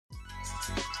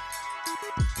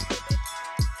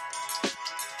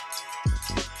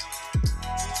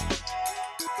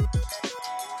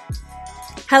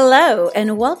Hello,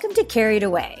 and welcome to Carried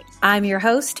Away. I'm your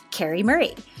host, Carrie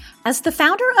Murray. As the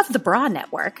founder of the BRA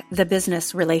Network, the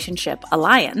Business Relationship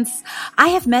Alliance, I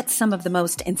have met some of the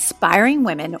most inspiring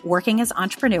women working as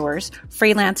entrepreneurs,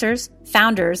 freelancers,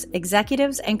 founders,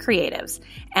 executives, and creatives,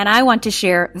 and I want to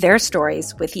share their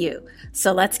stories with you.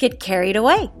 So let's get carried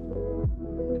away.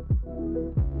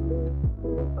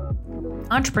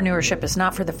 Entrepreneurship is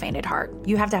not for the faint at heart.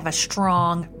 You have to have a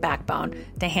strong backbone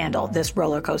to handle this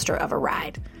roller coaster of a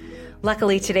ride.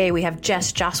 Luckily, today we have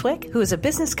Jess Joswick, who is a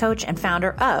business coach and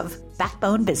founder of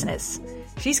Backbone Business.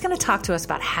 She's going to talk to us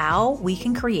about how we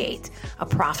can create a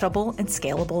profitable and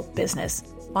scalable business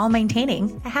while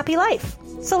maintaining a happy life.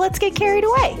 So let's get carried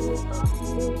away.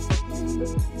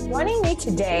 Joining me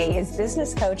today is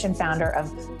business coach and founder of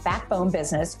Backbone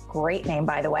Business, great name,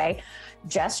 by the way,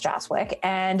 Jess Joswick.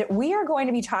 And we are going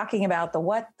to be talking about the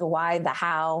what, the why, the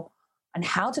how, and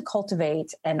how to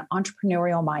cultivate an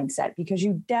entrepreneurial mindset, because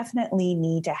you definitely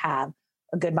need to have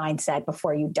a good mindset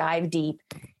before you dive deep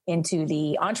into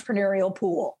the entrepreneurial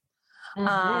pool.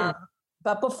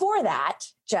 But before that,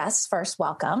 Jess, first,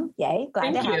 welcome. Yay.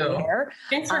 Glad to have you here.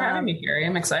 Thanks for having me, Carrie.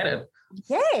 I'm excited.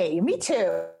 Yay. Me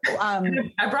too. I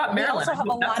brought Marilyn.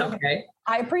 That's okay.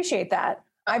 I appreciate that.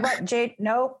 I brought Jade.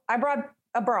 No, I brought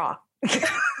a bra. You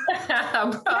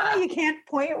can't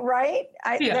point right.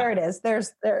 There it is. There.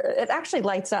 It actually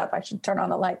lights up. I should turn on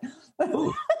the light.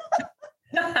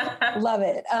 Love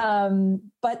it.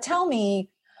 But tell me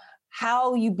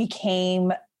how you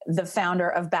became the founder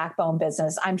of Backbone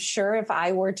Business. I'm sure if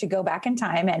I were to go back in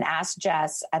time and ask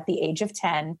Jess at the age of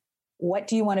 10, what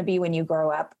do you want to be when you grow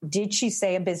up? Did she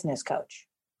say a business coach?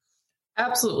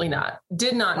 Absolutely not.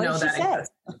 Did not know that.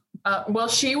 Well,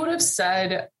 she would have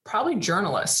said probably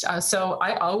journalist. So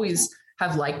I always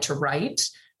have liked to write.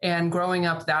 And growing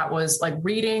up, that was like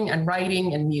reading and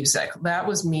writing and music. That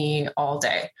was me all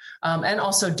day. And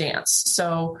also dance.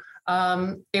 So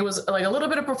it was like a little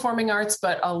bit of performing arts,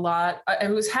 but a lot, it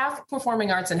was half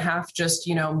performing arts and half just,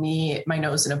 me, my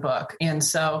nose in a book. And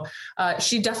so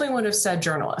she definitely would have said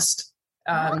journalist.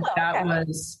 That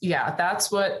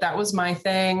was my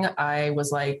thing. I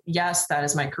was like, yes, that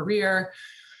is my career.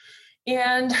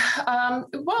 And,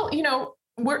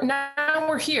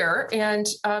 we're here. And,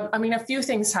 a few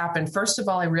things happened. First of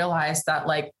all, I realized that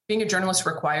like being a journalist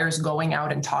requires going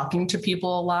out and talking to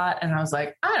people a lot. And I was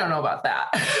like, I don't know about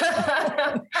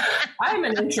that. I'm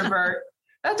an introvert.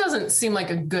 That doesn't seem like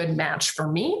a good match for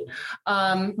me.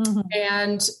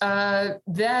 And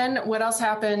then what else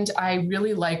happened? I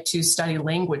really like to study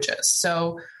languages.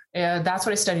 So that's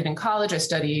what I studied in college. I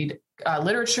studied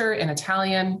literature in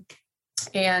Italian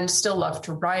and still love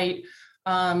to write.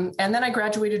 And then I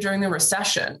graduated during the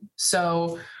recession.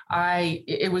 So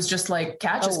it was just like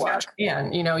catch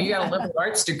can, you got a liberal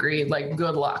arts degree, like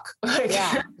good luck.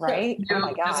 Right. Oh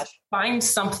my gosh. Find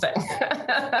something.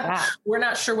 We're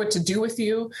not sure what to do with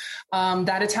you.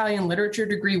 That Italian literature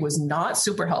degree was not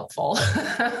super helpful.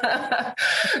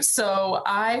 So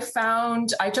I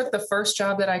took the first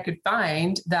job that I could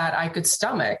find that I could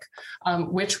stomach,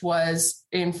 which was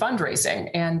in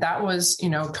fundraising. And that was,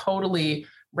 totally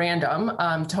random,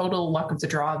 total luck of the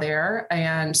draw there.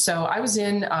 And so I was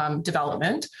in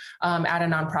development at a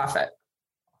nonprofit,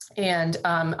 and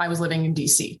I was living in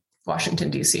DC, Washington,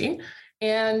 DC.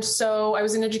 And so I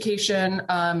was in education,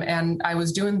 and I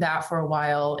was doing that for a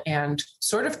while and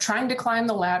sort of trying to climb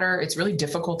the ladder. It's really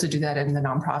difficult to do that in the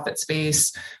nonprofit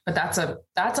space, but that's a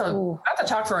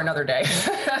talk for another day.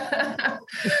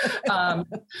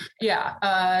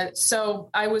 So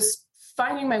I was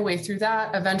finding my way through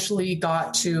that, eventually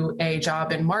got to a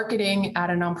job in marketing at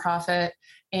a nonprofit.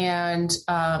 And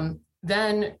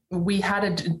then we had a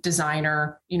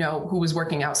designer, who was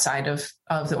working outside of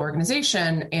the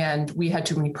organization, and we had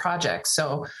too many projects.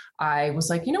 So I was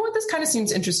like, this kind of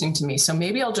seems interesting to me. So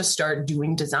maybe I'll just start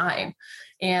doing design.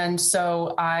 And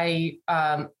so I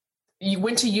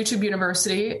went to YouTube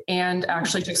University and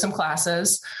actually took some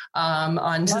classes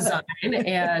on design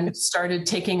and started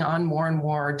taking on more and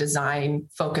more design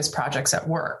focused projects at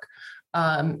work.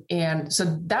 And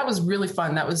so that was really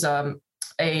fun. That was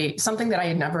something that I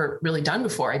had never really done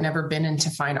before. I'd never been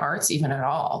into fine arts even at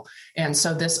all. And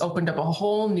so this opened up a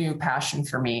whole new passion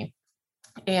for me.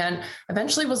 And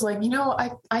eventually was like,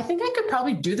 I think I could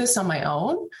probably do this on my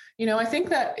own. I think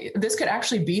that this could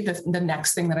actually be the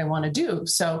next thing that I want to do.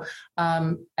 So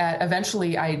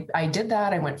eventually I did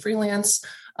that. I went freelance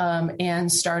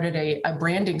and started a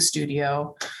branding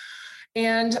studio,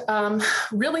 and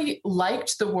really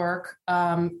liked the work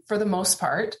for the most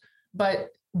part. But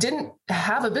didn't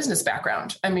have a business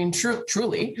background. I mean,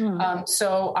 truly.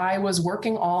 So I was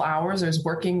working all hours. I was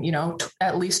working,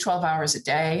 at least 12 hours a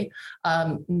day,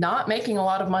 not making a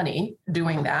lot of money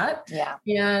doing that. Yeah.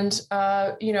 And,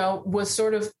 was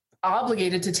sort of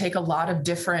obligated to take a lot of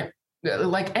different,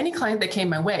 like any client that came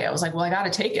my way, I was like, well, I got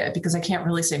to take it because I can't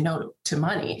really say no to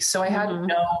money. So I had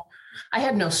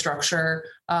no structure.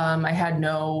 I had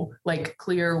no like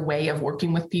clear way of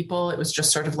working with people. It was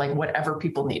just sort of like whatever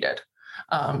people needed.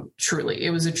 Truly, it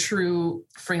was a true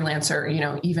freelancer,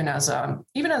 even as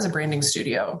a branding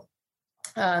studio.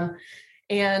 Then,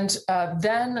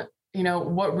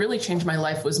 what really changed my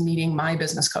life was meeting my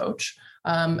business coach.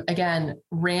 Again,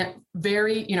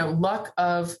 luck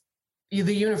of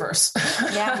the universe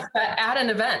at an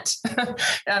event.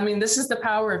 I mean, this is the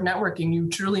power of networking. You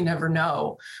truly never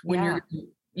know when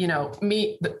you're,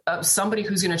 meet somebody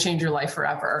who's going to change your life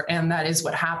forever. And that is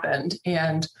what happened.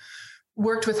 And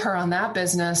worked with her on that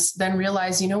business, then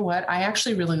realized, what, I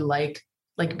actually really like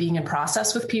being in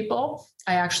process with people.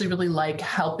 I actually really like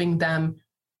helping them,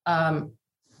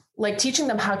 like teaching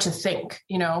them how to think,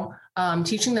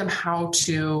 teaching them how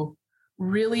to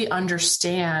really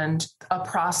understand a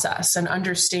process and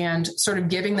understand, sort of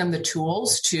giving them the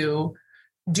tools to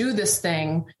do this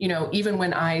thing, even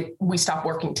when we stop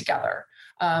working together.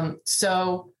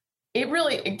 So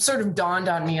it sort of dawned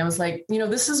on me. I was like,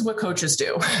 this is what coaches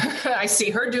do. I see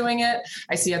her doing it.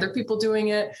 I see other people doing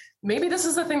it. Maybe this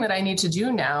is the thing that I need to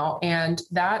do now. And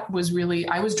that was really,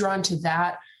 I was drawn to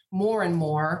that more and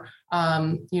more,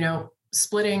 I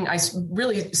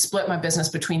really split my business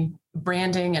between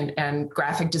branding and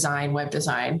graphic design, web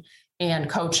design, and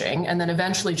coaching. And then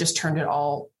eventually just turned it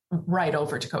all right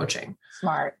over to coaching.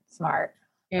 Smart.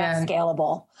 And that's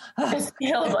scalable. It's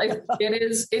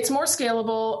scalable. It's more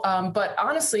scalable. But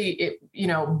honestly,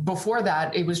 before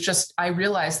that, it was just, I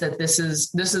realized that this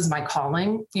is my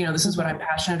calling. This is what I'm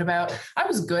passionate about. I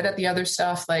was good at the other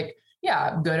stuff. Like,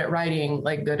 good at writing,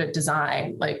 like good at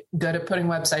design, like good at putting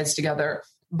websites together.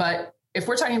 But if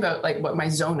we're talking about like what my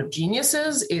zone of genius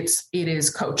is, it is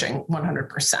coaching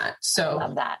 100%. So I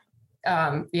love that.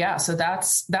 So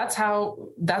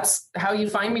that's how you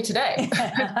find me today.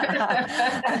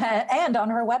 And on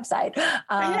her website.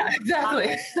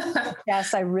 Exactly.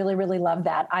 Yes, I really, really love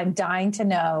that. I'm dying to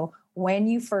know, when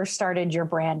you first started your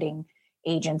branding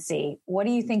agency, what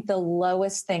do you think the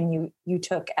lowest thing you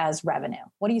took as revenue?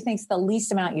 What do you think is the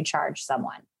least amount you charge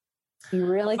someone? You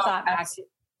really thought back.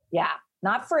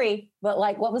 Not free, but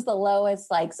like, what was the lowest,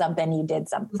 like something you did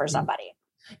for somebody?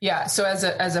 Yeah. So as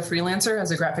a freelancer, as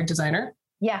a graphic designer.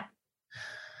 Yeah.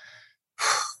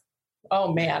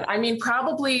 Oh man. I mean,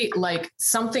 probably like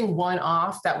something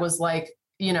one-off that was like,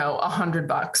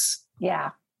 $100.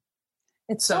 Yeah.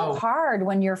 It's so hard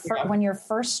when you're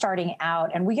first starting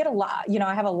out, and we get a lot,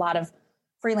 I have a lot of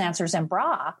freelancers in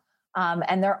Bra,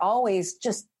 and they're always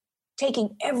just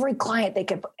taking every client they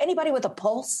could. Anybody with a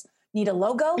pulse, need a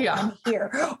logo? Yeah. I'm here.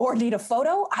 Or need a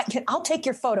photo? I'll take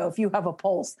your photo if you have a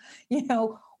pulse.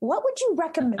 What would you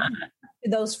recommend to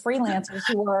those freelancers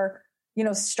who are,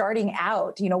 starting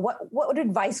out? What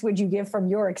advice would you give from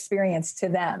your experience to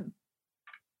them?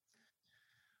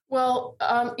 Well,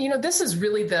 this is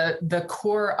really the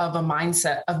core of a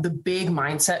mindset, of the big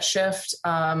mindset shift,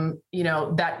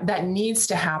 that needs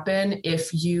to happen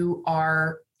if you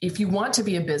want to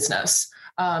be a business.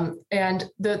 And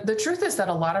the truth is that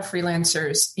a lot of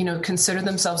freelancers, consider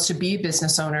themselves to be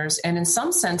business owners. And in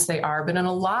some sense they are, but in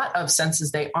a lot of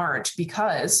senses they aren't,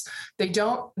 because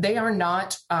they are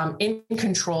not in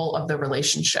control of the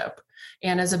relationship.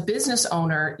 And as a business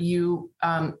owner, you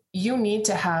need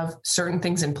to have certain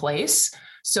things in place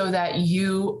so that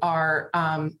you are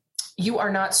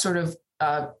not sort of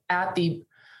at the,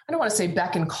 I don't want to say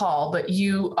beck and call, but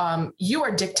you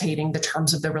are dictating the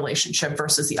terms of the relationship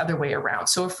versus the other way around.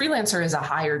 So a freelancer is a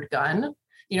hired gun.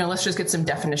 Let's just get some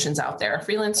definitions out there. A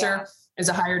freelancer is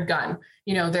a hired gun.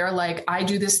 They're like, I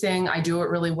do this thing, I do it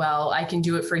really well, I can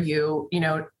do it for you,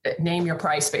 name your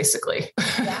price, basically.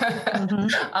 Yeah.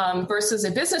 Mm-hmm. Versus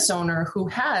a business owner who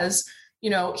has,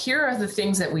 here are the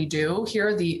things that we do. Here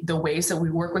are the ways that we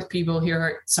work with people. Here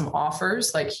are some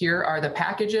offers. Like, here are the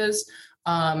packages,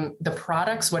 the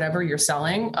products, whatever you're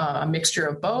selling, a mixture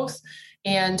of both.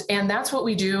 And that's what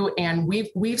we do. And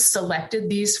we've selected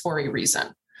these for a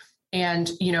reason.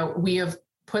 And, we have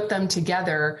put them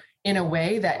together in a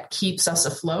way that keeps us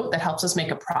afloat, that helps us make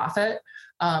a profit.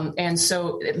 And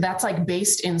so that's like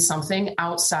based in something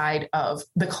outside of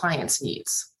the client's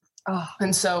needs. Oh.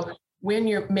 And so when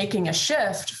you're making a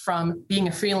shift from being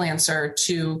a freelancer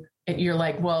to, you're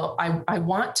like, well, I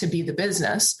want to be the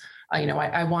business.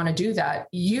 I want to do that.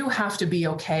 You have to be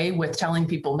okay with telling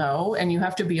people no, and you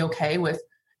have to be okay with,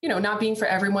 not being for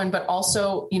everyone, but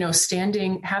also,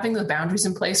 having the boundaries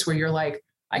in place where you're like,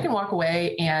 I can walk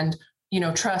away and,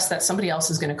 trust that somebody else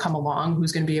is going to come along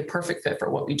who's going to be a perfect fit for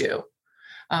what we do,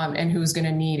 and who's going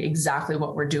to need exactly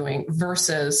what we're doing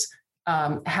versus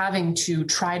having to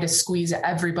try to squeeze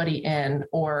everybody in,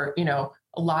 or,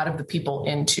 a lot of the people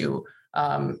into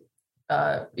something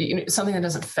that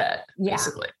doesn't fit,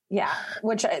 basically. Yeah.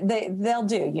 Which they'll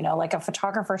do, like a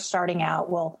photographer starting out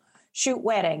will shoot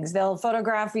weddings. They'll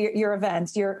photograph your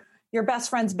events, your best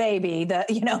friend's baby,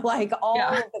 like all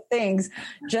of the things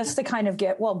just to kind of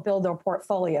build their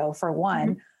portfolio for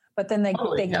one. Mm-hmm. But then they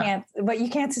can't, but you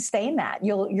can't sustain that.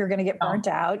 You're going to get burnt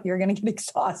out. You're going to get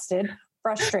exhausted,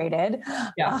 frustrated.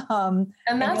 Yeah.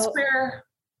 And that's where,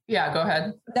 go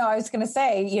ahead. No, I was going to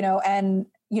say,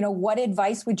 what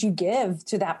advice would you give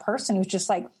to that person who's just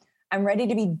like, I'm ready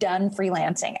to be done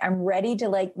freelancing. I'm ready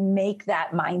to make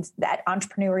that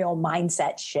entrepreneurial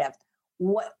mindset shift.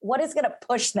 What is going to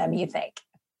push them, you think?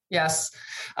 Yes.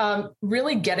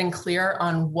 Really getting clear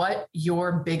on what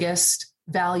your biggest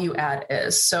value add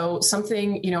is. So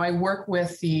something, I work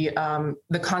with the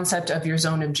concept of your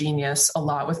zone of genius a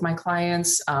lot with my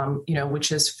clients,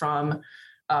 which is from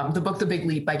the book, The Big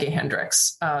Leap by Gay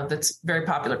Hendricks. That's a very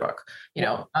popular book,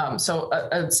 so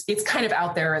it's kind of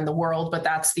out there in the world, but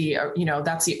that's the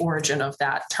origin of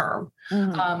that term.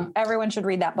 Mm-hmm. Everyone should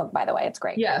read that book, by the way. It's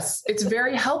great. Yes. It's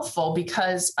very helpful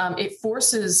because it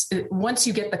forces, once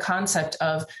you get the concept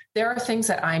of there are things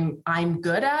that I'm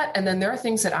good at, and then there are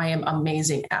things that I am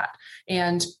amazing at.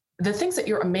 And the things that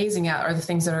you're amazing at are the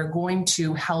things that are going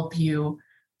to help you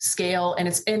scale.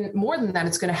 And more than that,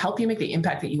 it's going to help you make the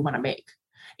impact that you want to make.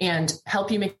 And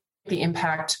help you make the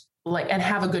impact and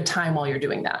have a good time while you're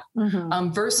doing that.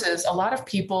 Mm-hmm. Versus a lot of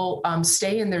people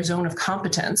stay in their zone of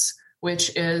competence,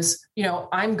 which is,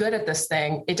 I'm good at this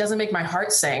thing. It doesn't make my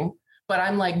heart sing, but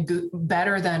I'm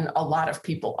better than a lot of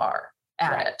people are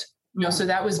at it. Mm-hmm. So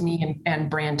that was me and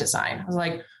brand design. I was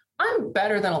like, I'm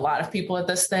better than a lot of people at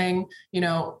this thing,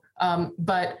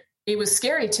 but it was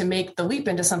scary to make the leap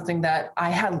into something that I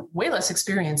had way less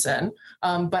experience in,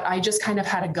 but I just kind of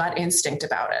had a gut instinct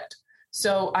about it.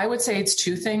 So I would say it's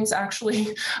two things,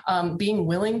 actually. Being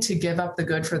willing to give up the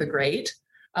good for the great,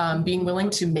 being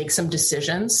willing to make some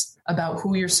decisions about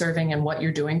who you're serving and what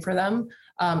you're doing for them,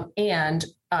 and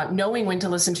knowing when to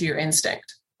listen to your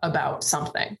instinct about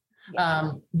something.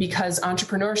 Because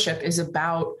entrepreneurship is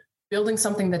about building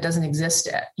something that doesn't exist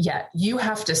yet. You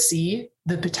have to see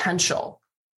the potential.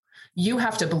 You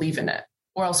have to believe in it,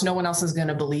 or else no one else is going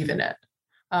to believe in it.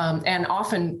 And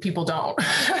often people don't.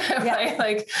 Right?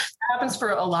 It happens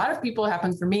for a lot of people. It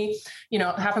happens for me, it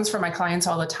happens for my clients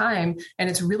all the time. And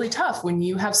it's really tough when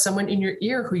you have someone in your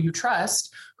ear who you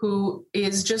trust, who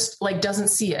is just doesn't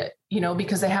see it,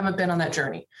 because they haven't been on that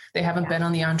journey. They haven't been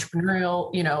on the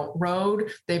entrepreneurial,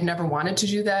 road. They've never wanted to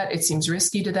do that. It seems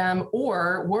risky to them,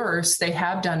 or worse, they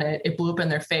have done it. It blew up in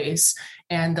their face,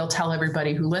 and they'll tell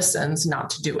everybody who listens not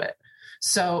to do it.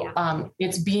 So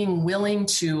it's being willing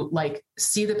to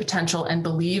see the potential and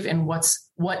believe in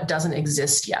what doesn't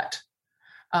exist yet.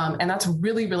 And that's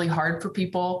really, really hard for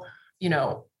people,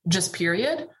 just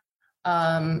period.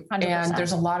 100%. And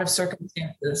there's a lot of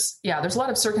circumstances. Yeah. There's a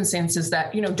lot of circumstances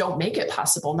that, don't make it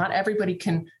possible. Not everybody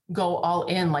can go all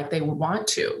in like they would want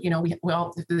to,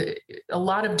 a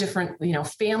lot of different,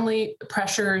 family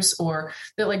pressures, or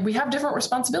that we have different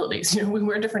responsibilities, we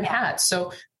wear different hats.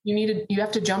 So you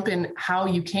have to jump in how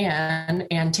you can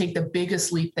and take the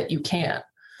biggest leap that you can.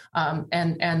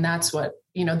 And that's what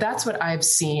I've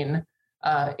seen,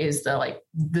 is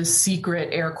the secret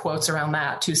air quotes around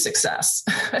that to success.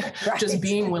 Right. Just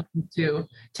being willing to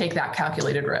take that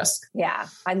calculated risk. Yeah.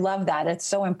 I love that. It's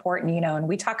so important, and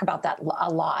we talk about that a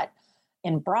lot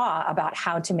in BRA about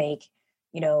how to make,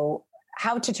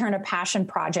 how to turn a passion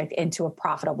project into a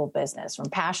profitable business,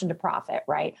 from passion to profit.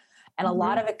 Right. And a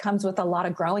lot of it comes with a lot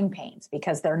of growing pains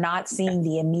because they're not seeing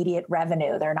the immediate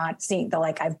revenue. They're not seeing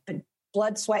I've been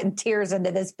blood, sweat, and tears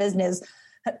into this business.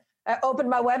 I opened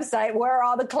my website. Where are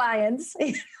all the clients?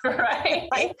 Right.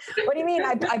 What do you mean?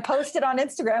 I posted on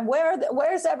Instagram.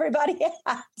 Where's everybody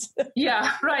at?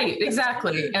 Yeah, right.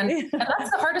 Exactly. And that's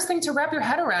the hardest thing to wrap your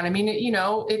head around. I mean,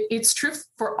 it's true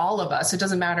for all of us. It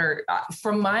doesn't matter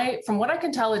from what I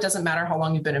can tell, it doesn't matter how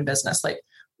long you've been in business.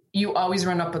 You always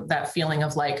run up with that feeling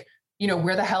of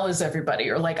where the hell is everybody?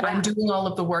 Or I'm doing all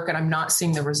of the work and I'm not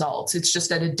seeing the results. It's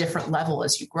just at a different level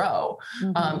as you grow.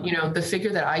 Mm-hmm. The figure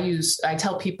that I use, I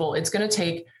tell people it's going to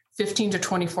take 15 to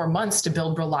 24 months to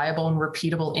build reliable and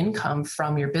repeatable income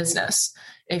from your business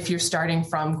if you're starting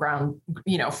from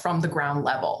from the ground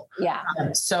level. Yeah.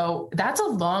 So that's a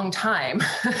long time.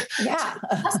 Yeah.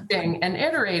 Testing and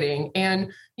iterating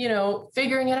and,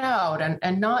 figuring it out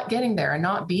and not getting there and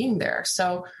not being there.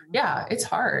 So yeah, it's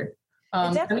hard.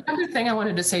 And the other thing I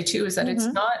wanted to say too, is that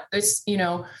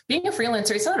being a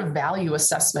freelancer, it's not a value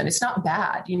assessment. It's not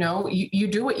bad. You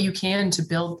do what you can to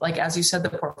build, like, as you said, the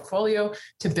portfolio,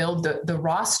 to build the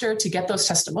roster, to get those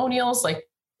testimonials, like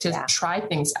to try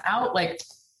things out. Like,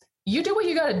 you do what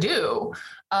you got to do.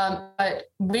 But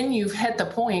when you've hit the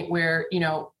point where,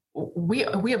 we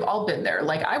have all been there.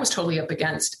 Like, I was totally up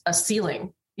against a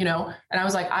ceiling, and I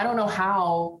was like, I don't know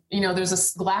how, there's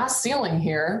a glass ceiling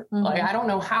here. Mm-hmm. Like, I don't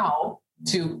know how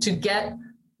to get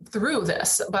through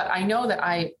this, but I know that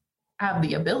I have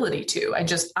the ability to.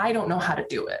 I don't know how to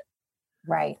do it.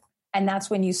 Right. And that's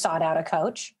when you sought out a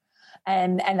coach.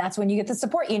 And that's when you get the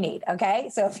support you need. Okay.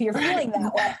 So if you're feeling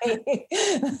that way,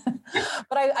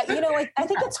 but I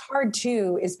think it's hard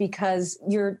too, is because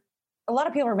a lot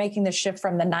of people are making the shift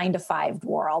from the 9-to-5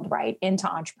 world, right, into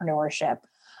entrepreneurship.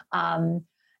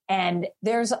 And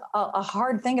there's a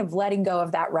hard thing of letting go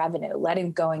of that revenue,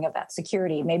 letting go of that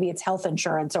security. Maybe it's health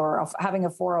insurance or having a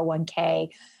 401k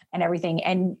and everything.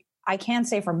 And I can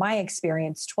say from my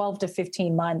experience, 12 to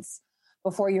 15 months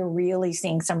before you're really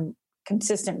seeing some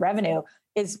consistent revenue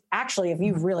is actually if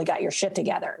you've really got your shit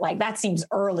together. Like, that seems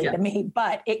early to me,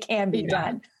 but it can be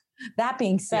done. That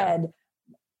being said,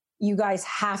 you guys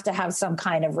have to have some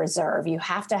kind of reserve. You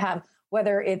have to have,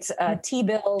 whether it's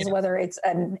T-bills, whether it's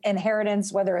an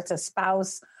inheritance, whether it's a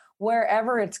spouse,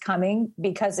 wherever it's coming,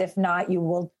 because if not, you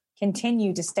will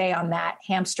continue to stay on that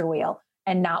hamster wheel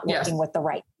and not working with the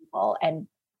right people and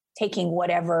taking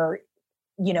whatever,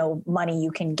 money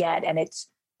you can get. And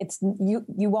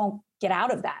you won't get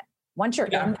out of that. Once you're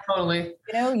in there, totally.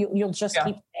 You'll just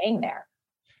keep staying there.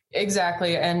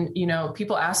 Exactly. And,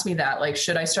 people ask me that, like,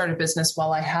 should I start a business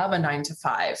while I have a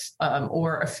 9-to-5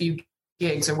 or a few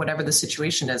gigs or whatever the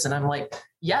situation is? And I'm like,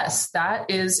 yes, that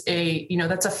is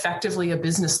that's effectively a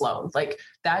business loan. Like,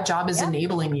 that job is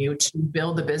enabling you to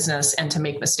build the business and to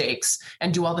make mistakes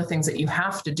and do all the things that you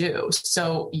have to do.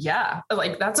 So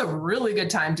like, that's a really good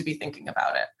time to be thinking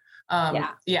about it.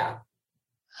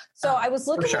 So I was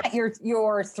looking at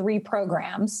your 3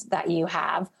 programs that you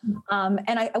have.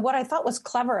 And what I thought was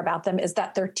clever about them is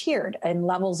that they're tiered in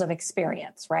levels of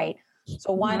experience, right?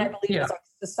 So one, I believe, is like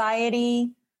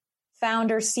Society,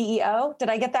 Founder, CEO. Did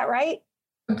I get that right?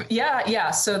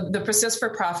 Yeah. So the Persist for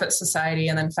Profit Society,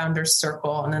 and then Founders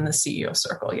Circle, and then the CEO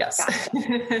Circle. Yes.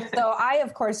 Gotcha. So I,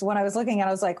 of course, when I was looking at it,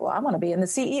 I was like, well, I want to be in the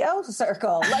CEO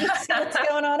Circle. Let's see what's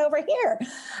going on over here.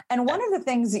 And one of the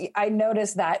things I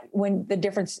noticed that when the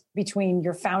difference between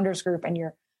your Founders group and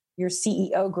your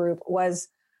CEO group was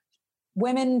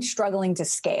women struggling to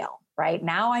scale, right?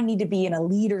 Now I need to be in a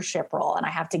leadership role and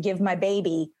I have to give my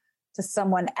baby to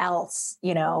someone else,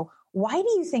 Why do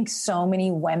you think so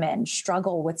many women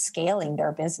struggle with scaling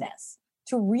their business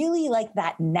to really like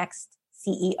that next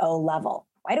CEO level?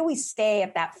 Why do we stay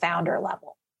at that founder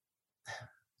level?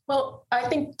 Well, I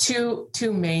think two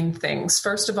main things.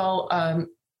 First of all,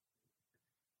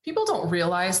 people don't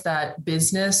realize that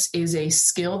business is a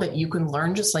skill that you can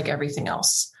learn just like everything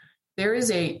else. There is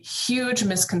a huge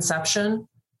misconception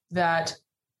that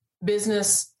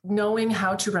business, knowing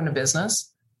how to run a business,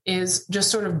 is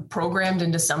just sort of programmed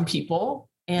into some people,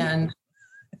 and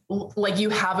like,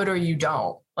 you have it or you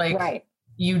don't. Like, right.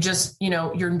 You just,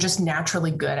 you're just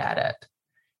naturally good at it.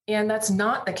 And that's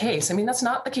not the case. I mean, that's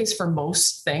not the case for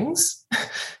most things.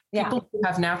 People who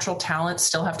have natural talent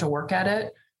still have to work at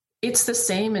it. It's the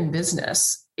same in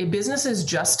business. A business is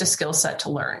just a skill set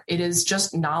to learn. It is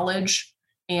just knowledge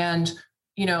and,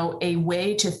 a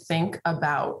way to think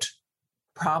about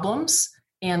problems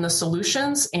and the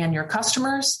solutions and your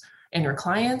customers and your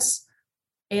clients.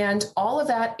 And all of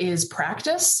that is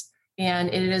practice, and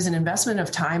it is an investment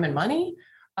of time and money.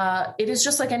 It is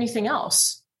just like anything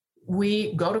else.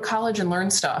 We go to college and learn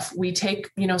stuff. We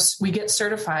take, we get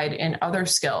certified in other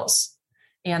skills,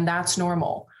 and that's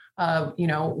normal.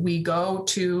 We go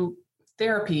to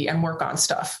therapy and work on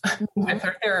stuff with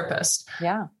our therapist.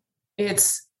 Yeah.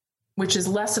 Which is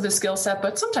less of a skill set,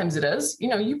 but sometimes it is.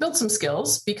 You build some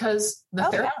skills because the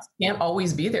therapist can't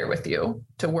always be there with you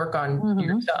to work on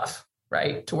your stuff,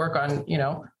 right? To work on,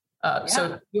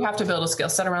 so you have to build a skill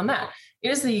set around that.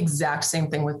 It is the exact same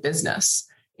thing with business.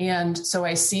 And so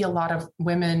I see a lot of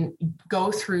women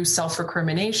go through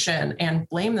self-recrimination and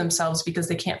blame themselves because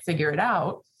they can't figure it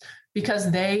out,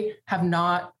 because they have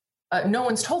not no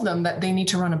one's told them that they need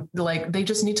to they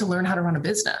just need to learn how to run a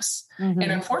business. Mm-hmm.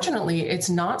 And unfortunately, it's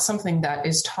not something that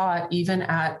is taught even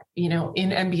at, in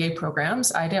MBA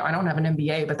programs. I don't have an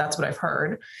MBA, but that's what I've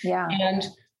heard. Yeah. And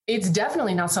it's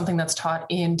definitely not something that's taught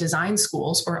in design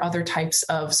schools or other types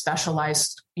of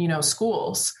specialized,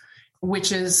 schools,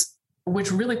 which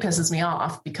really pisses me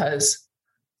off, because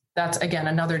that's, again,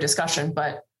 another discussion.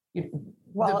 But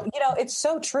it's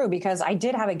so true, because I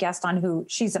did have a guest on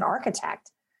she's an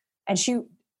architect, and she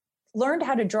learned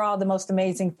how to draw the most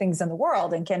amazing things in the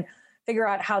world and can figure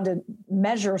out how to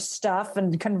measure stuff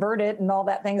and convert it and all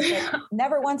that things.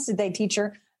 Never once did they teach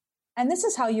her, and this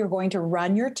is how you're going to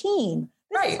run your team.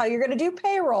 This is how you're going to do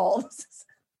payroll.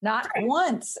 Not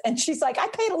once. And she's like, I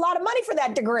paid a lot of money for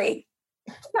that degree.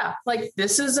 Yeah. Like,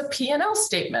 this is a P&L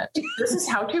statement. This is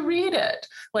how to read it.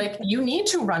 Like, you need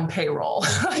to run payroll.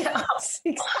 Yes,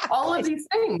 exactly. All of these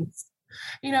things,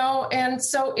 and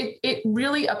so it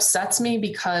really upsets me,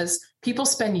 because people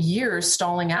spend years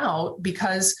stalling out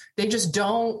because they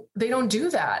don't do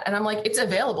that. And I'm like, it's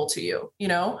available to you.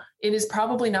 It is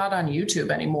probably not on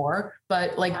YouTube anymore,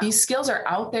 but these skills are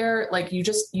out there. Like, you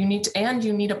need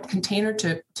a container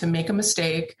to make a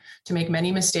mistake, to make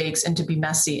many mistakes, and to be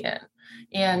messy in.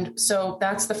 And so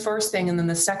that's the first thing. And then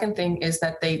the second thing is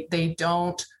that they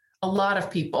don't, a lot of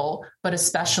people, but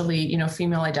especially,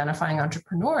 female identifying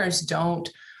entrepreneurs, don't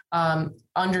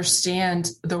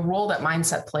understand the role that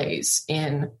mindset plays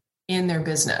in their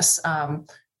business.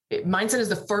 Mindset is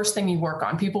the first thing you work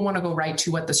on. People want to go right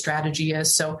to what the strategy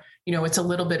is. So, it's a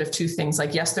little bit of two things.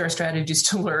 Like, yes, there are strategies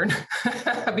to learn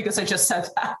because I just said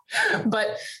that,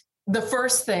 but the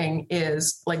first thing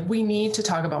is, we need to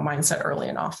talk about mindset early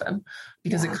and often,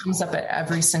 because it comes up at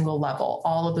every single level.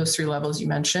 All of those three levels you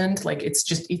mentioned,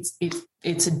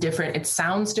 it's a different, it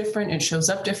sounds different. It shows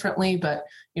up differently, but,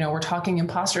 we're talking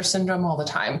imposter syndrome all the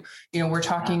time. We're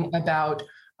talking about,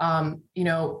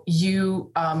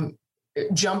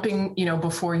 jumping,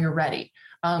 before you're ready.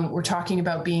 We're talking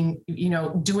about being,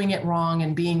 doing it wrong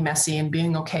and being messy and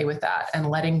being okay with that and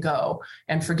letting go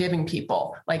and forgiving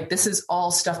people. This is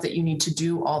all stuff that you need to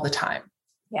do all the time.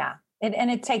 Yeah. And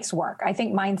it takes work. I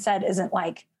think mindset isn't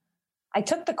like, I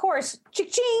took the course, ching,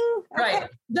 right,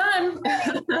 done.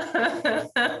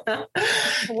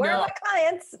 Where are my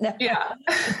clients? No. Yeah.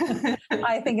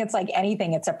 I think it's like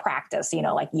anything. It's a practice,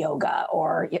 like yoga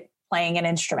or playing an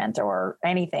instrument or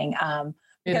anything.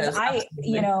 Because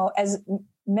as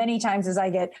many times as I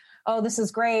get, oh, this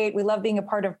is great, we love being a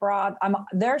part of Broad,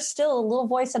 there's still a little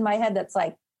voice in my head that's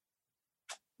like,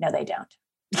 no, they don't.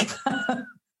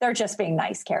 They're just being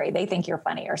nice, Carrie. They think you're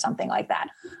funny or something like that.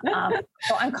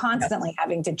 So I'm constantly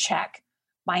having to check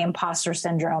my imposter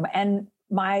syndrome and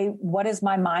what is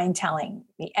my mind telling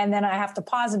me? And then I have to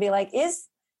pause and be like, is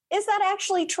that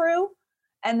actually true?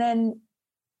 And then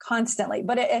constantly,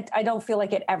 but I don't feel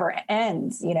like it ever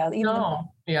ends,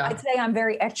 I'd say I'm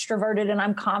very extroverted and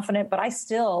I'm confident, but I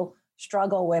still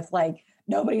struggle with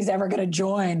nobody's ever going to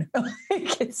join.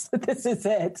 This is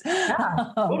it. Yeah,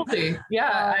 totally.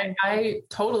 Yeah. I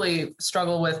totally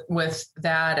struggle with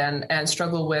that and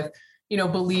struggle with,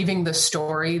 believing the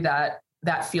story that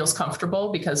feels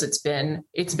comfortable because it's been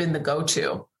the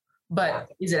go-to, but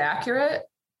is it accurate?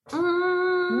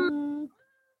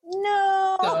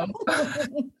 No, so.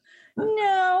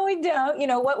 No, we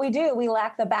don't. What we do, we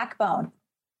lack the backbone.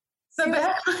 We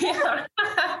lack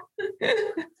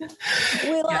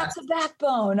the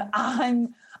backbone.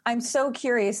 I'm so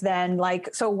curious then,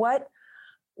 so what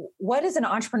is an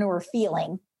entrepreneur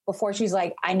feeling before she's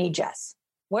like, I need Jess?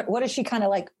 What is she kind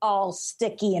of all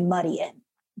sticky and muddy in?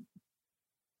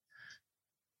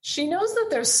 She knows that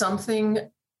there's something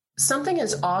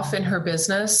is off in her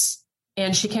business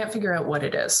and she can't figure out what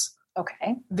it is.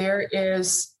 Okay. There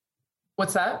is,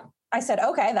 what's that? I said,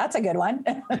 okay, that's a good one.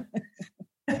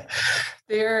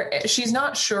 She's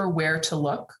not sure where to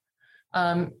look.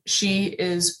 She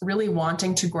is really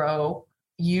wanting to grow,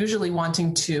 usually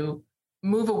wanting to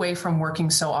move away from working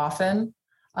so often,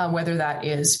 whether that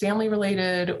is family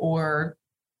related or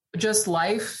just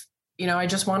life. I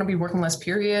just want to be working less,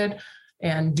 period,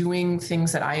 and doing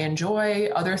things that I enjoy,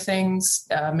 other things.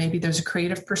 Maybe there's a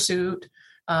creative pursuit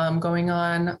going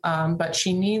on, but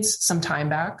she needs some time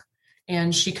back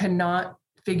and she cannot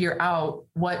figure out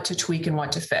what to tweak and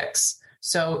what to fix.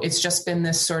 So it's just been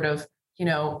this sort of,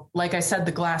 like I said,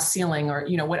 the glass ceiling or,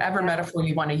 whatever metaphor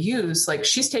you want to use,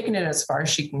 she's taken it as far as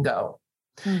she can go.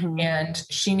 Mm-hmm. And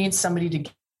she needs somebody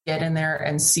to get in there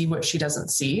and see what she doesn't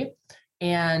see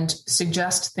and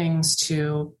suggest things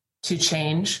to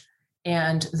change.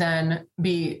 And then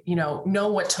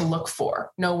know what to look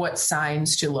for, know what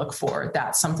signs to look for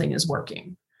that something is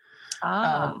working.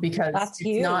 because that's it's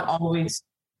huge. not always,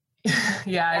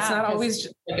 yeah, it's not always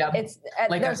just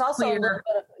like there's also clear, a little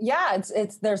bit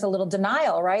of, there's a little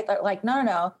denial, right? Like,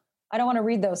 no, I don't want to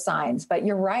read those signs, but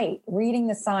you're right. Reading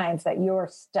the signs that you're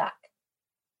stuck.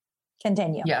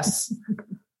 Continue. Yes.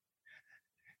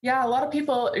 Yeah. A lot of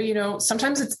people,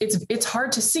 sometimes it's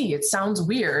hard to see. It sounds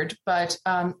weird, but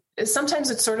sometimes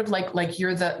it's sort of like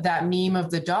you're that meme of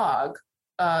the dog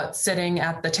sitting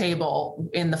at the table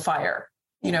in the fire.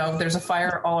 There's a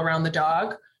fire all around the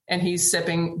dog, and he's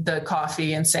sipping the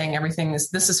coffee and saying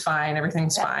this is fine.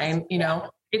 Everything's fine.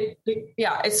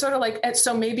 It's sort of like,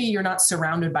 so maybe you're not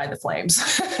surrounded by the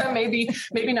flames. maybe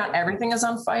not everything is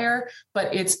on fire,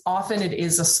 but it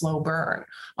is a slow burn.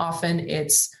 Often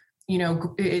it's,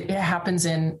 it happens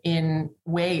in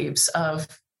waves of,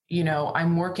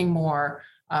 I'm working more,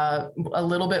 a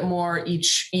little bit more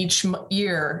each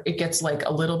year. It gets like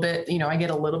a little bit, I get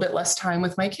a little bit less time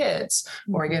with my kids,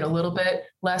 or I get a little bit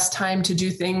less time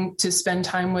to spend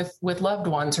time with loved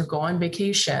ones or go on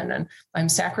vacation. And I'm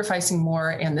sacrificing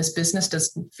more, and this business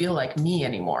doesn't feel like me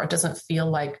anymore. It doesn't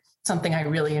feel like something I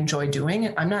really enjoy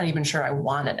doing. I'm not even sure I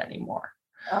want it anymore.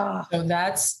 Oh. So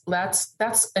that's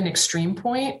an extreme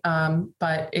point.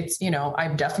 But it's,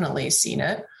 I've definitely seen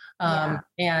it.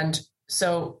 And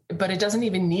so, but it doesn't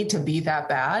even need to be that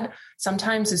bad.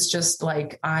 Sometimes it's just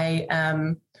like, I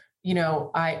am,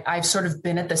 I've sort of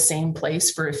been at the same place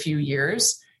for a few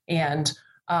years, and,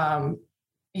 I'm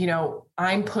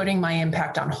putting my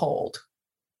impact on hold,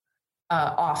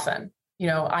 often.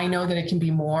 I know that it can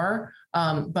be more,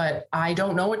 but I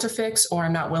don't know what to fix, or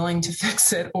I'm not willing to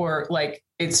fix it, or like,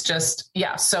 it's just,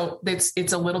 so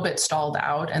it's a little bit stalled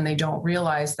out, and they don't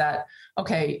realize that,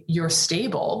 okay, you're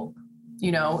stable,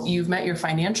 you've met your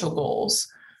financial goals,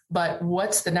 but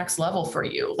what's the next level for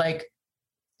you? Like,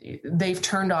 they've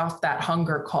turned off that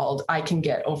hunger called, I can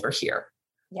get over here,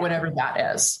 whatever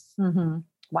that is. Mm-hmm.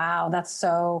 Wow.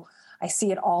 I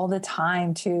see it all the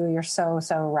time too. You're so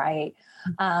right.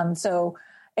 So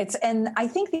and I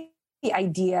think the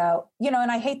idea, and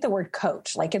I hate the word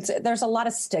coach, like there's a lot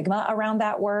of stigma around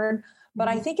that word, but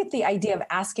I think it's the idea of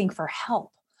asking for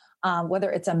help. Whether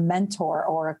it's a mentor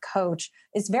or a coach,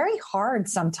 is very hard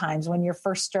sometimes when you're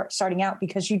first starting out,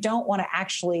 because you don't want to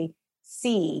actually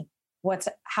see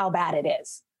how bad it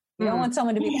is. You don't want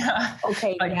someone to be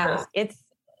okay.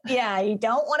 You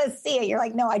don't want to see it. You're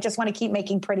like, no, I just want to keep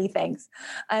making pretty things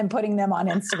and putting them on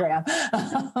Instagram.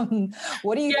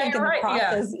 What do you think in the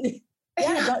process?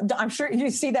 I'm sure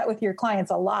you see that with your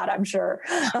clients a lot, I'm sure.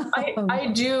 I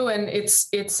do. And it's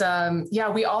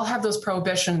we all have those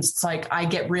prohibitions. It's like, I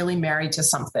get really married to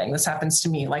something. This happens to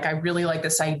me. Like, I really like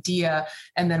this idea.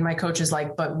 And then my coach is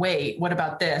like, but wait, what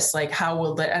about this? Like, how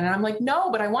will that? And I'm like, no,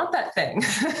 but I want that thing.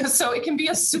 So it can be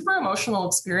a super emotional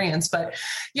experience, but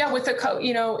with a coach,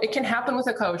 it can happen with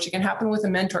a coach. It can happen with a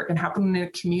mentor. It can happen in a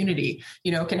community,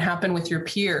 it can happen with your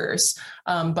peers.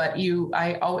 But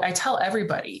I tell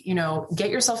everybody,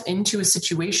 get yourself into a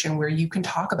situation where you can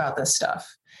talk about this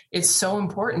stuff. It's so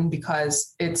important,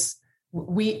 because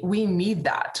we need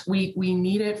that. We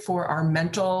need it for our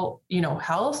mental,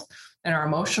 health and our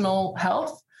emotional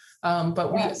health.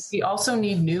 But we also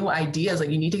need new ideas. Like,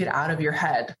 you need to get out of your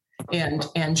head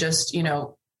and just,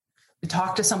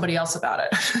 talk to somebody else about it.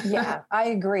 Yeah, I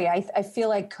agree. I feel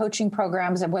like coaching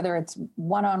programs, whether it's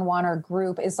one-on-one or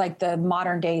group, is like the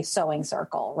modern day sewing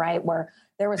circle, right? Where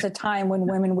there was a time when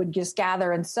women would just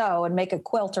gather and sew and make a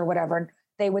quilt or whatever. And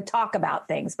they would talk about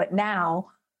things, but now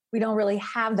we don't really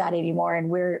have that anymore. And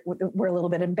we're a little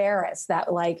bit embarrassed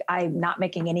that, like, I'm not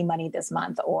making any money this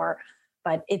month,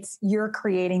 but you're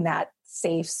creating that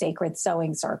safe, sacred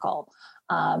sewing circle.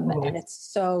 And it's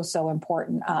so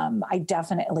important. I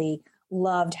definitely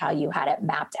loved how you had it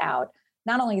mapped out.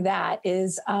 Not only that,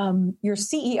 is your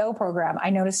CEO program,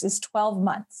 I noticed, is 12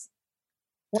 months.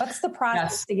 What's the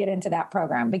process to get into that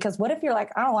program? Because what if you're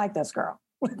like, I don't like this girl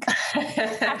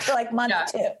after like month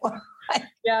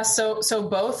 2? So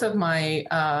both of my,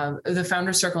 the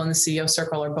founder circle and the CEO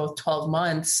circle are both 12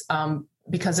 months.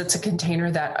 Because it's a container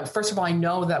that, first of all, I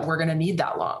know that we're going to need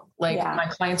that long. Like, my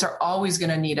clients are always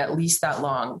going to need at least that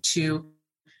long to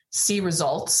see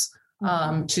results,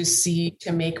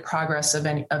 to make progress of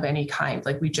any kind.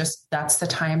 Like, that's the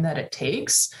time that it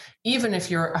takes. Even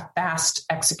if you're a fast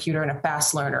executor and a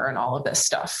fast learner and all of this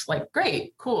stuff, like,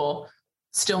 great, cool,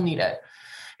 still need it.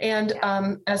 And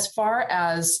as far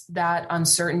as that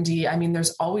uncertainty, I mean,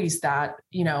 there's always that,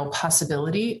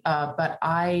 possibility. But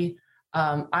I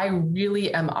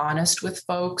really am honest with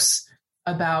folks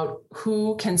about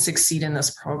who can succeed in this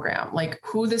program, like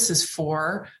who this is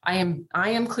for. I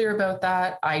am clear about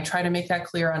that. I try to make that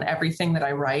clear on everything that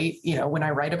I write, when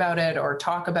I write about it or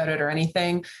talk about it or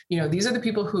anything. These are the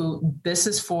people who this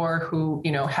is for, who,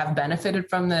 have benefited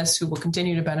from this, who will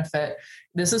continue to benefit.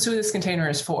 This is who this container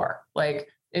is for. Like,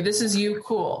 if this is you,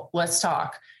 cool, let's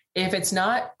talk. If it's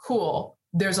not, cool,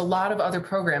 there's a lot of other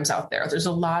programs out there. There's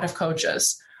a lot of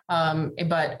coaches.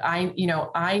 But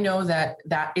I know that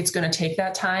it's going to take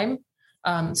that time.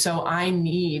 So I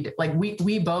need, like,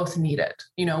 we both need it,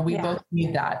 both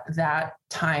need that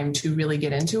time to really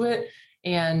get into it.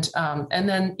 And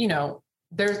then,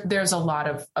 there's a lot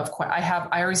of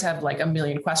I always have like a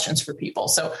million questions for people.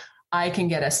 So I can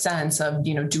get a sense of,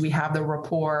 do we have the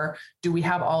rapport? Do we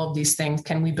have all of these things?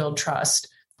 Can we build trust?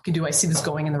 Do I see this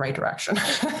going in the right direction?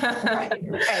 Right.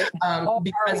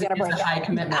 Because it's a high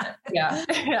commitment. Yeah.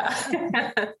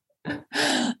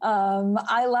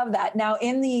 I love that. Now,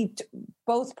 in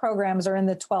both programs or in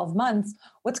the 12 months,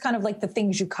 what's kind of like the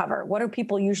things you cover? What do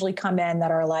people usually come in that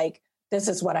are like, this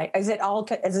is what is it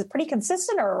pretty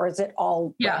consistent, or is it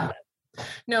all? Yeah,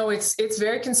 no, it's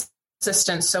very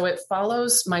consistent. So it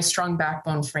follows my strong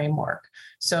backbone framework.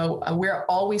 So we're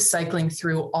always cycling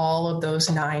through all of those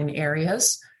 9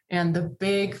 areas. And the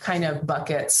big kind of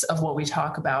buckets of what we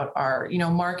talk about are,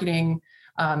 marketing,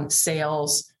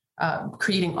 sales,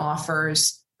 creating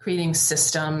offers, creating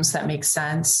systems that make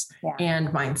sense, and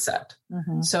mindset.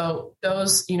 Mm-hmm. So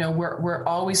those, we're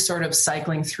always sort of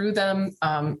cycling through them.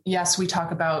 Yes, we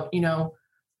talk about,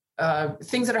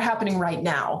 things that are happening right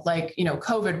now, like,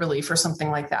 COVID relief or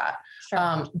something like that.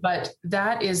 Sure. But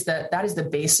that is the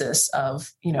basis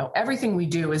of, everything we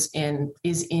do is in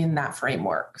that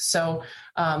framework. So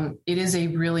it is a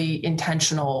really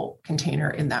intentional container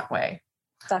in that way.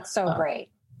 That's so great.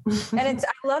 And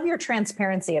I love your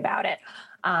transparency about it.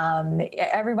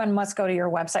 Everyone must go to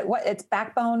your website. It's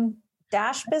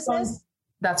Backbone-Business?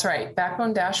 That's right.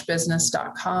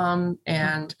 Backbone-business.com.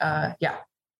 And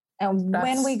And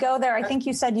when we go there, I think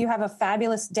you said you have a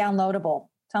fabulous downloadable.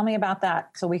 Tell me about that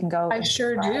so we can go. I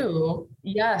sure do.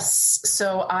 Yes.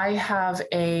 So I have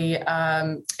a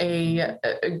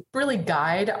really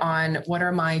guide on what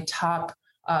are my top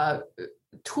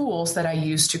tools that I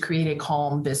use to create a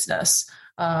calm business.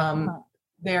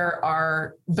 There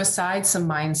are, besides some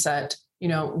mindset,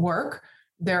 work,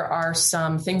 there are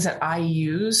some things that I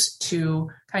use to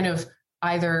kind of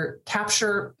either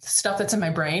capture stuff that's in my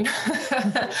brain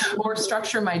or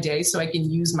structure my day so I can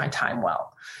use my time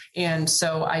well. And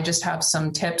so I just have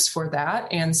some tips for that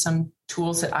and some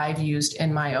tools that I've used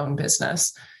in my own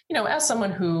business. As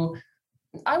someone who,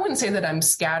 I wouldn't say that I'm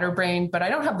scatterbrained, but I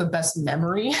don't have the best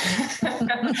memory.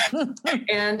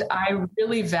 And I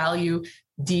really value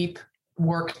deep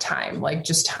work time, like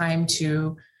just time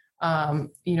to,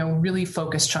 really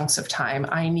focus chunks of time.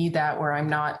 I need that where I'm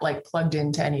not like plugged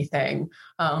into anything,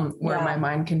 where my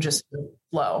mind can just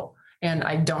flow and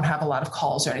I don't have a lot of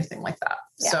calls or anything like that.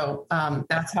 Yeah. So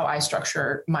that's how I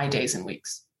structure my days and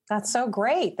weeks. That's so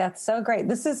great. That's so great.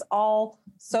 This is all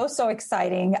so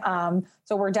exciting. So I'm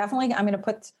going to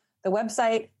put the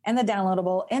website and the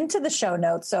downloadable into the show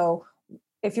notes. So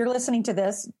if you're listening to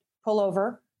this, pull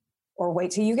over or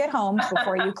wait till you get home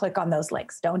before you click on those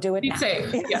links. Don't do it now.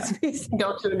 Safe. Yes.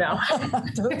 Don't do it now.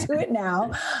 Don't do it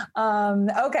now.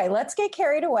 Okay, let's get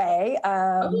carried away.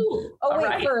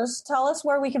 First, tell us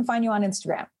where we can find you on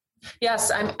Instagram. Yes,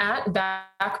 I'm at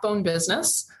Backbone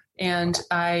Business. And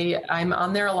I'm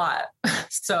on there a lot.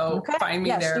 So find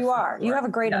me there. Yes, you are. You have a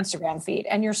great Instagram feed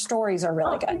and your stories are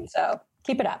really good. So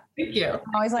keep it up. Thank you.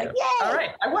 I'm always like, yay. All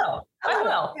right. I will.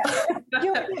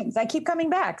 Yeah. Things. I keep coming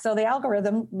back. So the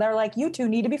algorithm, they're like, you two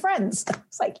need to be friends.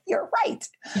 It's like, you're right.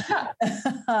 Yeah.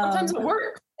 Sometimes it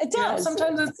works. It does.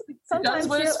 Sometimes it does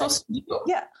what it's supposed to do.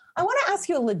 Yeah. I want to ask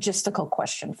you a logistical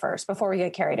question first before we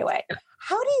get carried away. Yeah.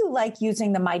 How do you like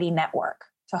using the Mighty Network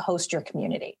to host your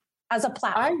community as a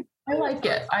platform? I like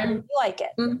it. I like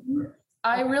it. Mm-hmm.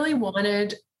 I really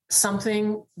wanted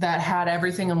something that had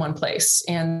everything in one place.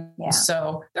 And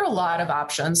so there are a lot of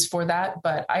options for that,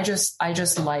 but I just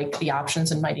like the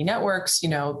options in Mighty Networks,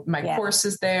 my course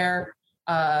is there,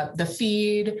 the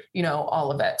feed,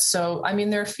 all of it. So, I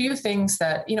mean, there are a few things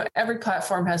that, every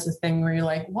platform has the thing where you're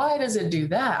like, why does it do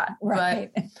that? Right.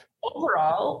 But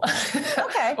overall,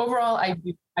 I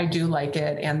do like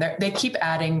it. And they keep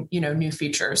adding, new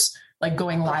features, like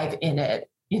going live in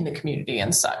the community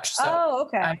and such. So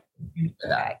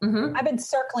Mm-hmm. I've been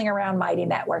circling around Mighty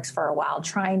Networks for a while,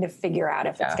 trying to figure out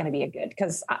if it's going to be a good,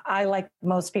 because I like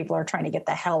most people are trying to get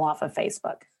the hell off of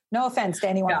Facebook. No offense to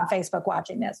anyone on Facebook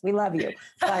watching this. We love you.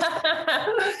 But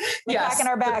we're packing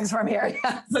our bags from here.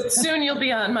 Yes. But soon you'll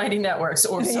be on Mighty Networks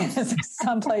or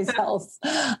someplace else.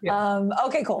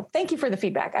 Okay, cool. Thank you for the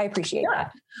feedback. I appreciate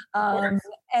that.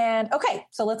 And okay,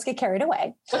 so let's get carried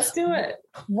away. Let's do it.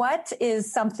 What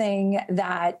is something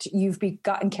that you've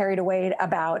gotten carried away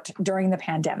about during the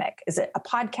pandemic? Is it a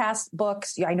podcast,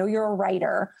 books? I know you're a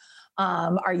writer.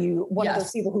 Are you one of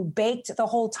those people who baked the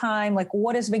whole time? Like,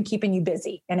 what has been keeping you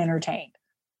busy and entertained?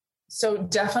 So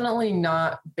definitely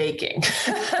not baking.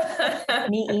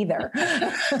 Me either.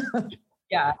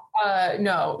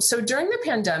 No. So during the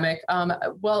pandemic,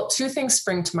 two things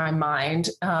spring to my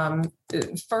mind.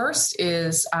 First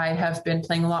is I have been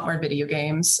playing a lot more video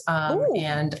games.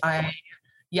 And my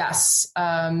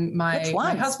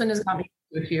husband has got me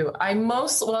to a few.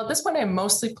 At this point I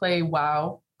mostly play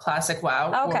WoW. Classic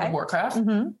WoW, World of Warcraft.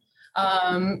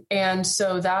 Mm-hmm. And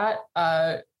so that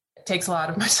takes a lot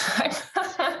of my time.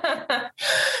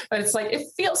 But it's like, it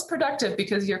feels productive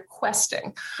because you're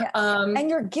questing. Yeah. And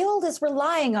your guild is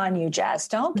relying on you, Jess.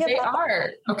 Don't give up. They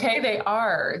are. Okay, they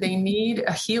are. They need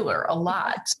a healer a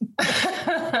lot.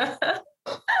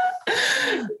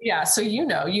 Yeah, so you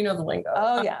know the lingo.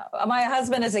 Oh yeah, my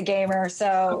husband is a gamer,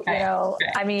 so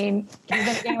I mean, he's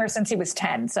been a gamer since he was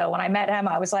 10. So when I met him,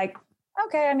 I was like,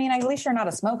 okay, I mean, at least you're not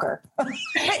a smoker.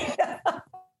 It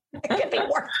could be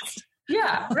worse.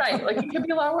 Yeah, right. Like, it could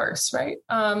be a lot worse, right?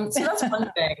 So that's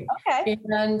one thing. Okay.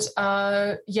 And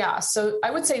so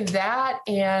I would say that,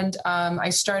 and I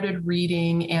started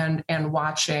reading and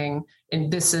watching.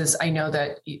 And I know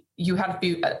that you have to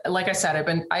be, like I said,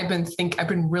 I've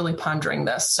been really pondering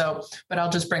this. So, but I'll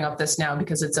just bring up this now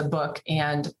because it's a book,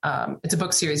 and it's a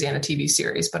book series and a TV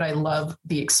series. But I love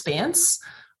The Expanse.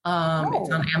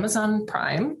 It's on Amazon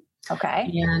Prime.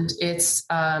 Okay. And it's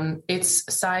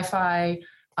sci-fi.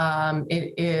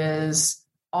 It is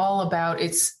all about,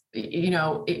 it's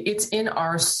in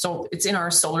our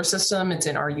solar system. It's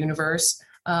in our universe.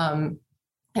 And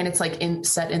it's like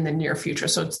set in the near future.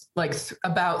 So it's like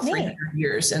about 300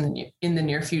 years in the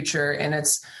near future. And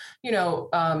it's,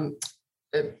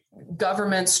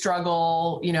 government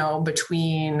struggle,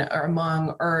 between or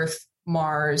among Earth,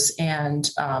 Mars, and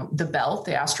the belt,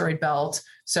 the asteroid belt.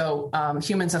 So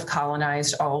humans have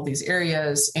colonized all of these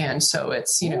areas. And so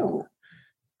it's,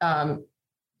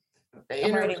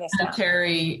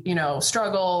 interplanetary,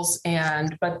 struggles.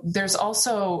 But there's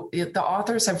also, the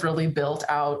authors have really built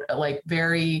out like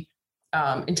very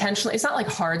intentionally, it's not like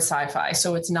hard sci-fi.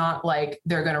 So it's not like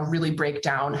they're going to really break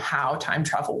down how time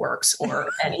travel works or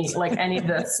any of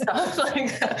this stuff.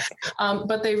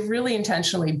 But they really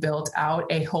intentionally built out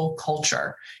a whole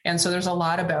culture. And so there's a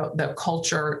lot about the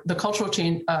cultural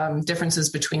change, differences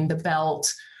between the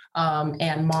belt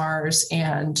and Mars,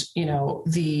 and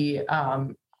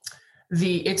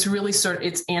it's really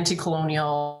it's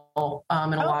anti-colonial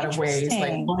in a lot of ways.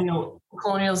 Like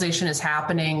colonialization is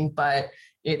happening, but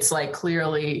it's like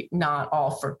clearly not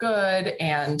all for good.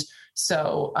 And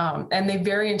so, and they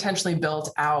very intentionally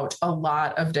built out a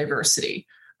lot of diversity,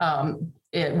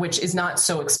 which is not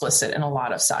so explicit in a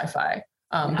lot of sci-fi.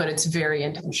 But it's very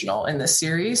intentional in this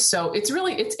series. So it's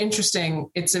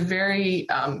interesting. It's a very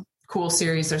cool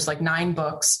series. There's like 9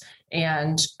 books,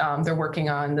 and they're working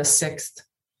on the 6th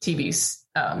TV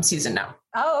season now.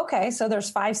 Oh, okay. So there's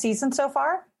 5 seasons so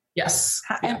far? Yes.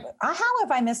 How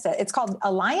have I missed it? It's called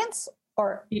Alliance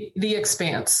or? The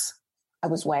Expanse. I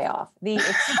was way off. The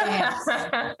Expanse.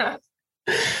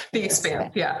 The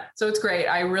Expanse. Yeah. So it's great.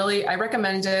 I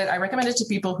recommend it. I recommend it to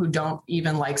people who don't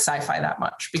even like sci-fi that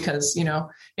much, because,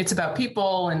 it's about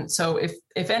people. And so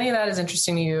if any of that is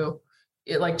interesting to you,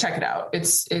 check it out.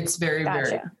 It's very,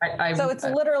 gotcha. So it's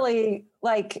literally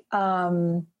like,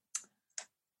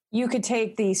 you could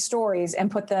take these stories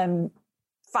and put them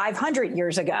 500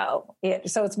 years ago.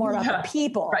 So it's more about the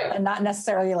people, right, and not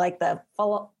necessarily like the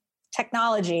full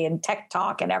technology and tech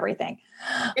talk and everything.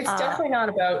 It's definitely not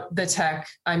about the tech.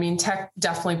 I mean, tech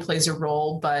definitely plays a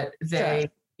role, but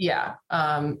it's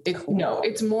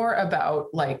more about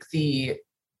like the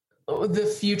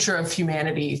future of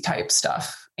humanity type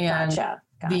stuff, and Gotcha.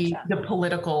 the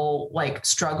political like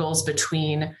struggles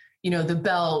between, the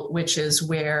belt, which is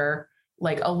where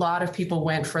like a lot of people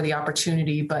went for the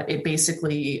opportunity, but it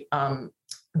basically,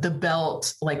 the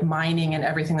belt, like mining and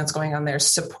everything that's going on there,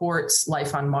 supports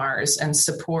life on Mars and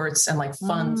supports and like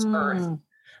funds Earth.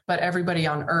 But everybody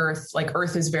on Earth, like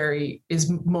Earth is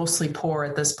mostly poor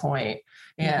at this point.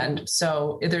 And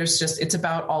so it's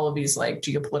about all of these like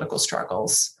geopolitical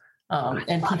struggles, and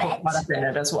people caught up in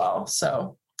it as well.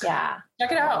 So yeah,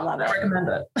 check it out. I love it. I recommend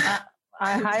it.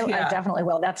 I definitely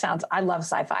will. I love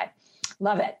sci-fi.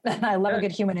 Love it. I love a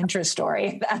good human interest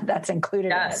story. That's included.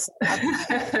 Yes. In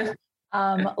it.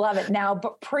 Love it. Now,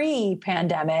 but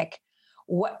pre-pandemic,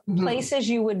 what places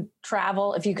you would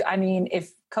travel if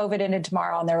COVID ended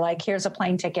tomorrow and they're like, here's a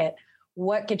plane ticket,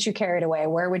 what gets you carried away?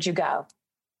 Where would you go?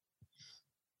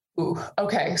 Ooh,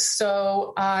 okay.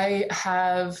 So I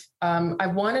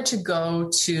wanted to go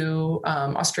to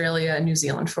Australia and New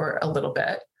Zealand for a little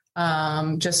bit,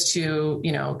 just to,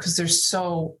 because there's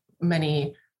so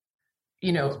many,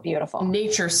 it's beautiful.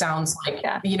 Nature sounds like,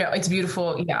 it's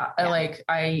beautiful. Yeah.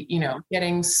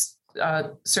 Getting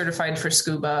certified for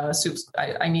scuba,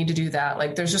 I need to do that.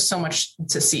 Like, there's just so much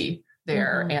to see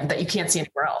there and that you can't see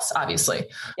anywhere else, obviously.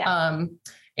 Yeah.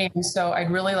 And so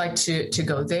I'd really like to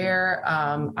go there.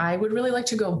 I would really like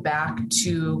to go back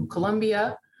to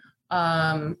Colombia.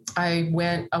 I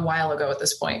went a while ago at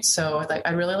this point, so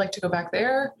I'd really like to go back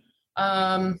there.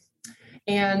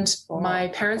 And my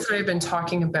parents and I have been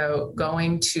talking about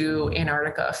going to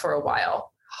Antarctica for a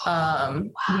while.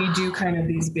 We do kind of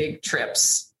these big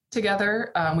trips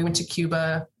together. We went to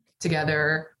Cuba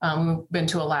together. We've been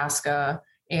to Alaska,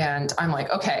 and I'm like,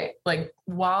 okay, like,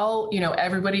 while,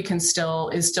 everybody is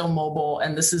still mobile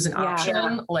and this is an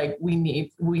option, like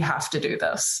we have to do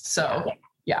this. So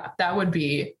that would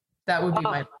be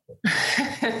my,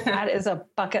 that is a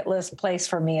bucket list place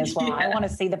for me as well. Yeah. I want to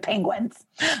see the penguins.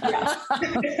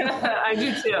 I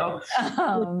do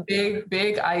too.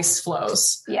 Big ice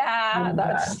flows. Yeah.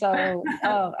 That's so,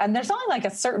 and there's only like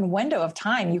a certain window of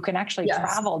time you can actually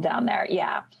travel down there.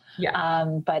 Yeah. Yeah.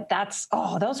 But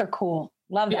those are cool.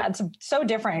 Love that. It's so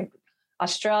different.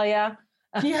 Australia,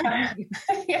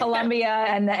 Colombia,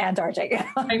 and the Antarctic.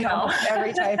 I know.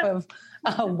 Every type of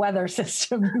weather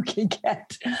system you can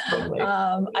get. Totally.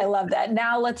 I love that.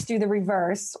 Now let's do the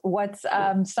reverse. What's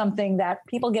something that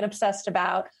people get obsessed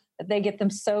about, that they get them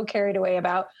so carried away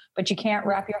about, but you can't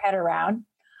wrap your head around?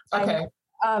 Okay.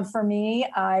 For me,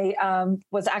 I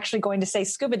was actually going to say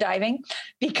scuba diving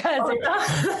because it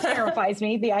terrifies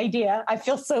me, the idea. I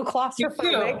feel so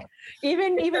claustrophobic.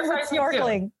 Even with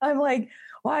snorkeling, I'm like,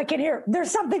 well, I can hear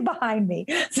there's something behind me.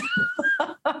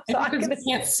 I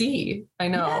can't see. I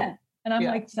know. Yeah. And I'm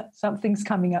like, something's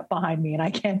coming up behind me and I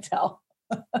can't tell.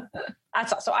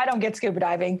 That's all. So I don't get scuba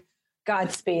diving.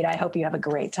 Godspeed. I hope you have a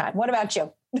great time. What about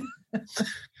you?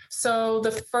 So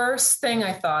the first thing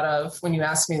I thought of when you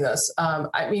asked me this,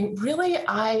 really,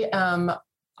 I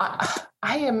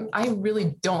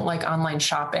really don't like online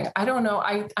shopping. I don't know.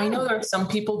 I know there are some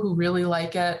people who really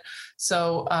like it.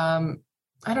 So,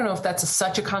 I don't know if that's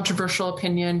such a controversial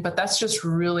opinion, but that's just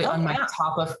really on my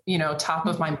top of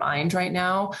my mind right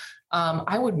now.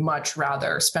 I would much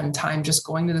rather spend time just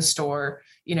going to the store.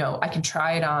 I can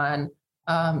try it on.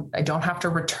 I don't have to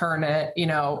return it,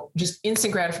 just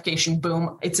instant gratification.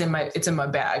 Boom. It's in my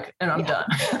bag and I'm done.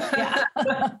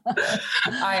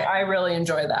 I really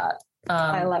enjoy that.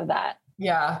 I love that.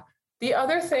 Yeah. The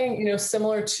other thing,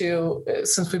 similar to,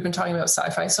 since we've been talking about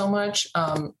sci-fi so much,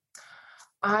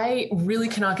 I really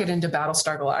cannot get into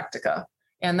Battlestar Galactica.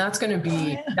 And that's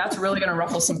really going to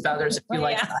ruffle some feathers if you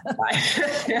like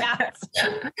sci-fi.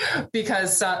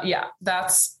 Because,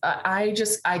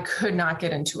 I could not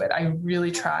get into it. I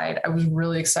really tried. I was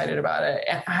really excited about it.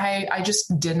 And I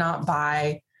just did not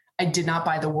buy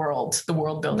the world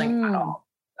building at all.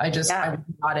 I was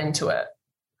not into it.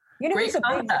 Great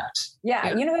concept.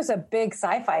 You know who's a big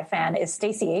sci-fi fan is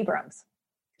Stacey Abrams.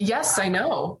 Yes, I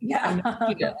know. Yeah. I know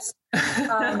she is.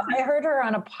 I heard her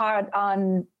on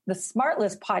the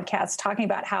SmartList podcast talking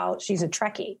about how she's a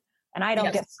Trekkie, and I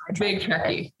don't get big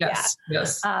Trekkie. Yes.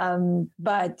 Yes.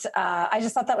 But I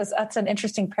just thought that's an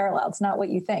interesting parallel. It's not what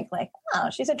you think. Like, oh,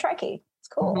 she's a Trekkie. It's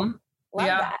cool. Mm-hmm. Love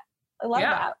that. I love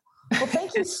that. Well,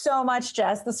 thank you so much,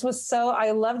 Jess.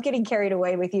 I loved getting carried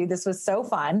away with you. This was so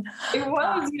fun. It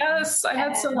was, yes. I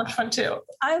had so much fun too.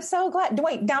 I'm so glad.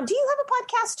 Wait, now, do you have a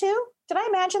podcast too? Did I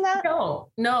imagine that?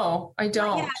 No, I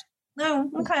don't. No,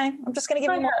 okay. I'm just going to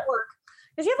give you more work.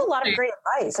 Because you have a lot of great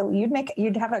advice. So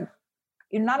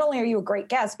not only are you a great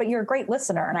guest, but you're a great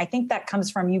listener. And I think that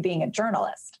comes from you being a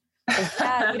journalist. You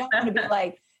don't want to be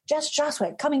like, Jess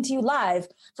Joswick coming to you live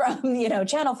from,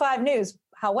 Channel 5 News.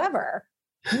 However,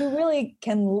 you really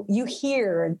you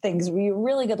hear things. You're a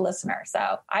really good listener.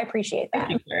 So I appreciate that.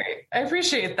 Thank you, Mary. I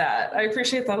appreciate that. I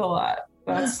appreciate that a lot.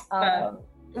 That's,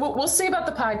 we'll see about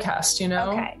the podcast,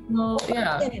 Okay. Well,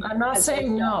 yeah. I'm not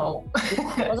saying no.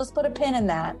 We'll just put a pin in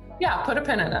that. Yeah, put a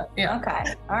pin in it. Yeah.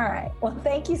 Okay. All right. Well,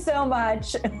 thank you so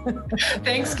much.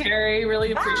 Thanks, Carrie.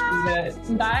 Really appreciate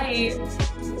it. Bye.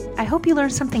 I hope you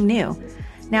learned something new.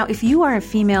 Now, if you are a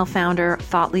female founder,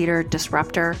 thought leader,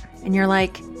 disruptor, and you're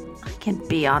like, I can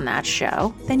be on that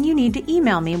show, then you need to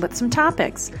email me with some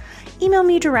topics. email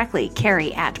me directly,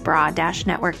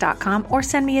 Carrie@bra-network.com, or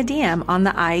send me a DM on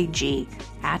the IG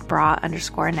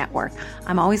 @bra_network.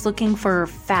 I'm always looking for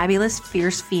fabulous,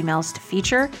 fierce females to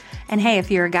feature. And hey,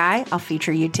 if you're a guy, I'll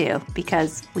feature you too,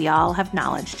 because we all have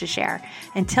knowledge to share.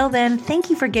 Until then, thank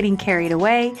you for getting carried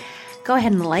away. Go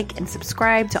ahead and like and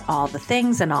subscribe to all the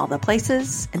things and all the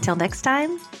places. Until next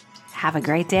time, have a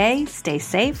great day, stay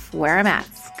safe, wear a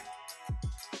mask.